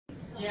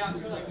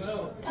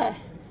Okay,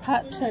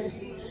 part 2.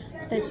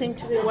 They seem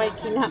to be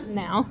waking up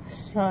now,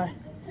 so.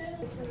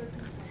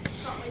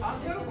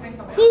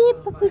 Hey,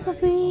 puppy,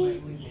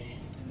 puppy.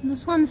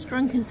 This one's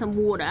drinking some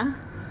water.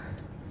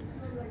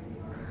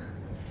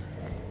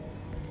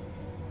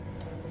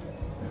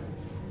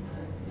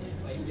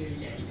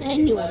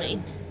 And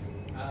yawning.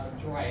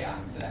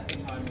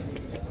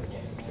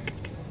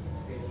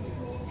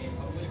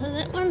 So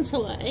that one's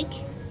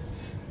awake.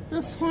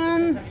 This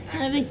one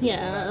over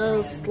here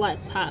is like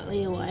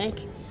partly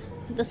awake.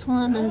 This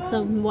one is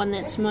the one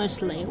that's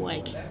mostly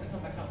awake.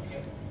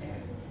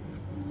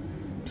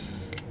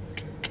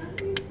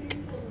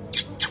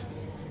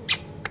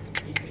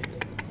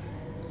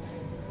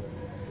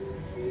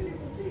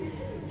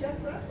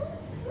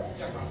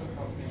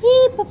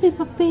 Hey puppy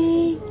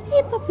puppy,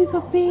 hey puppy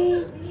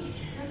puppy.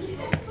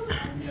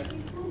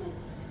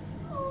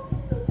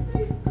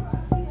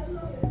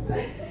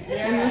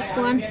 And this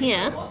one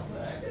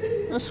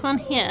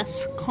here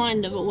is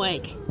kind of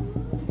awake.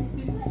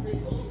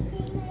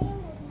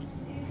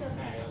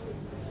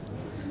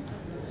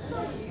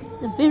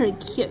 They're very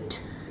cute.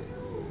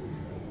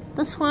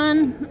 This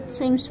one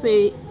seems to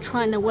be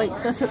trying to wake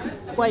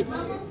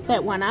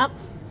that one up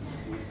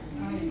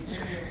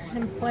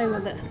and play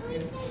with it.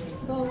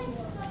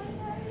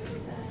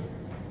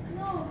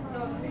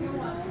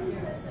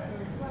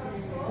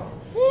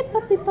 Hey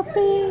puppy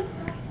puppy.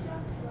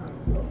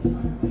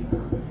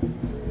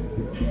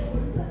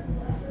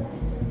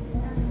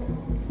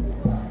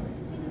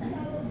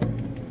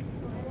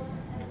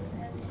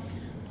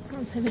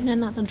 One's having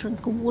another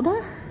drink of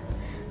water.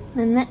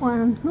 And that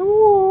one,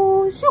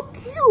 oh, so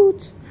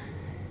cute.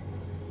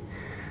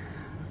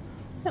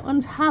 That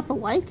one's half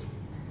awake.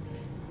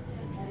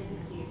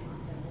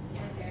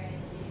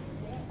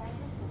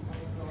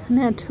 So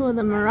now 2 of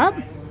them are up.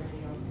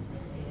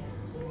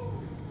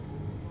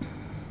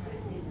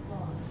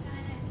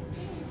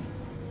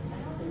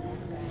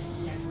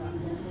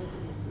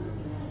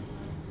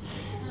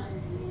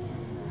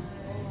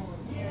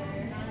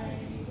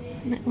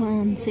 That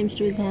one seems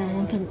to be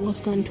going, I think was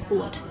going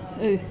toward.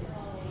 Oh.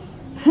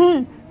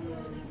 And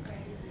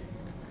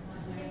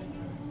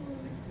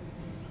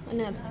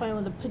now it's playing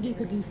with a piggy.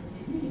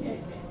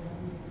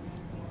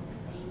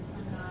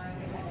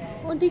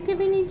 Oh, they're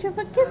giving each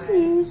other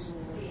kisses.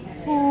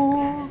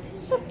 Oh,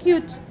 so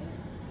cute.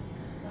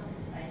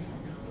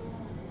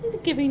 They're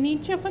giving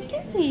each other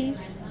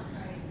kisses.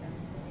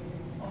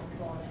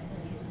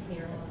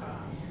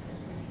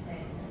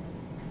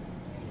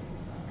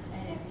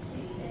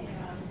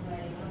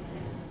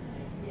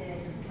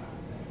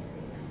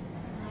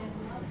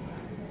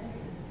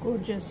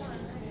 Gorgeous.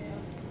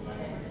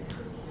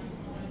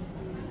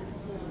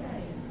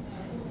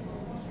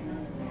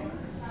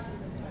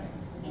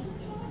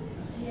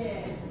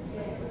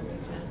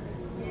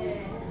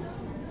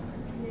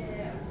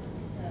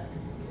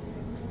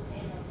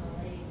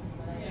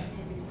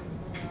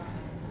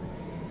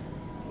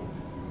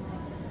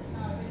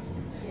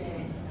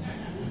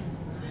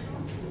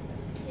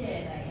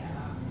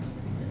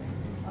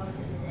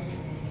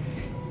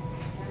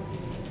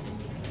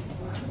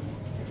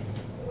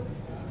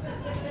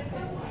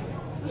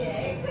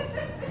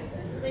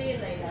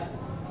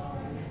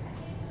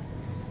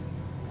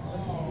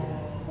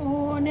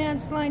 Oh, now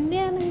it's lying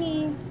down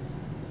again.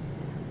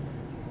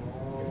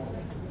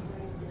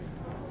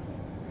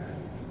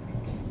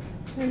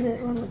 And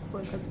that one looks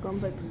like it's gone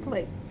back to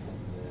sleep.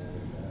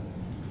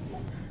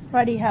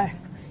 Righty ho.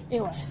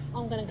 Anyway,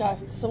 I'm gonna go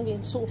because I'm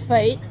getting sore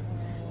feet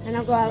and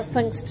I've got other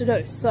things to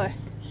do, so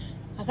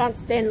I can't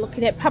stand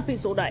looking at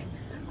puppies all day.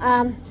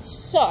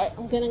 So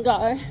I'm gonna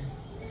go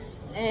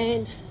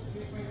and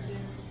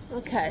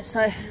okay,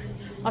 so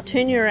I'll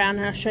turn you around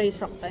and I'll show you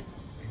something.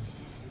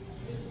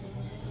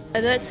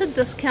 So that's a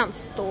discount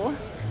store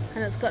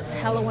and it's got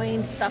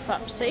Halloween stuff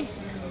up, see?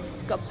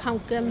 It's got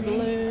pumpkin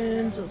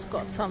balloons, it's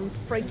got some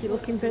freaky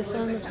looking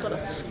person, it's got a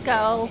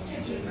skull.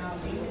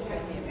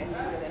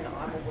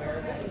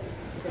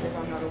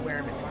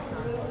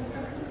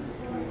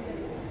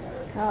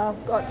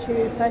 I've got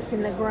you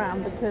facing the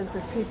ground because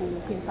there's people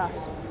walking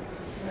past.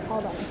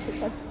 Hold on a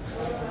second.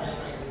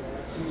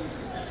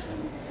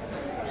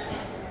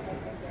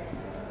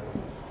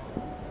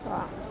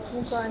 Right,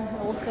 we'll go and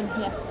have a look in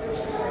here.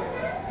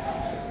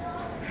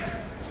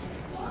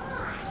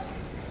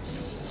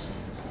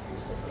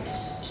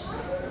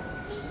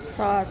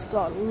 So it's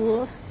got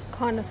this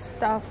kind of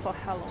stuff for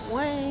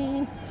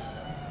Halloween.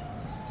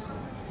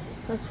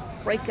 This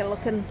freaky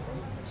looking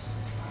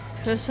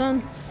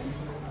person.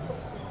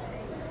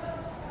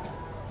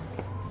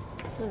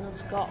 And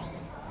it's got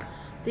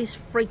these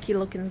freaky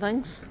looking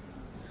things.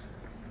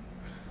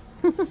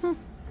 And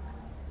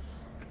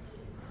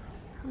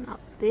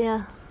up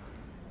there.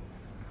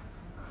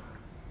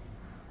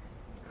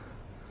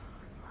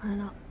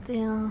 And up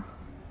there.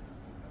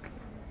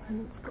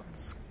 And it's got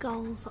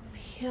skulls up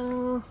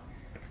here.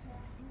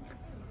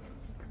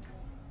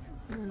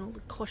 And all the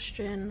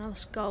costume, another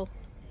skull.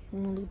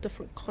 And all the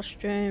different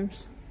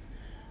costumes.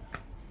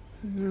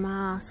 And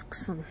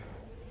masks and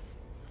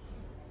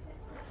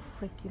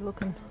freaky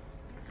looking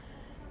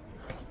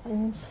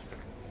things.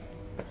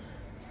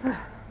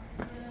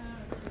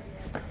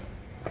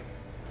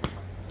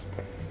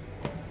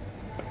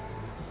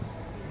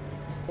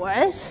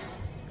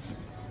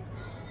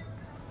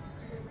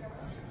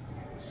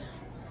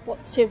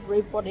 What's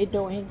everybody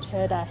doing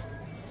today?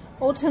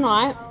 Or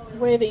tonight,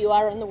 wherever you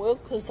are in the world,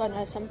 because I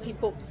know some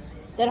people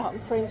that I'm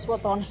friends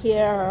with on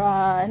here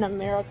in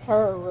America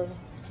or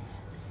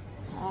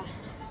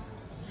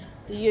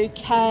the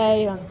UK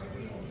and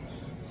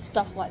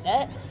stuff like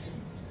that.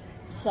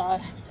 So,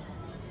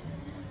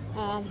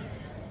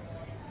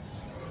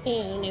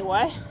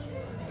 anyway,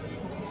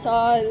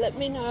 so let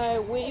me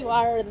know where you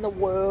are in the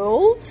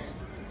world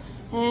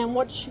and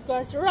what you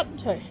guys are up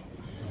to.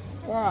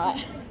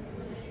 Alright,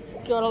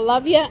 gotta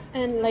love you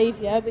and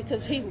leave you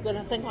because people are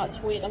gonna think, oh, it's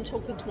weird, I'm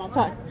talking to my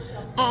phone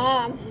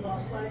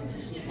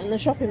in the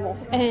shopping mall,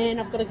 and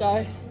I've got to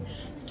go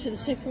to the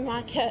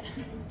supermarket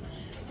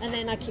and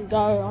then I can go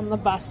on the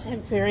bus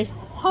and ferry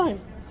home.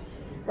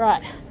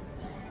 Right,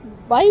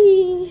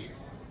 bye.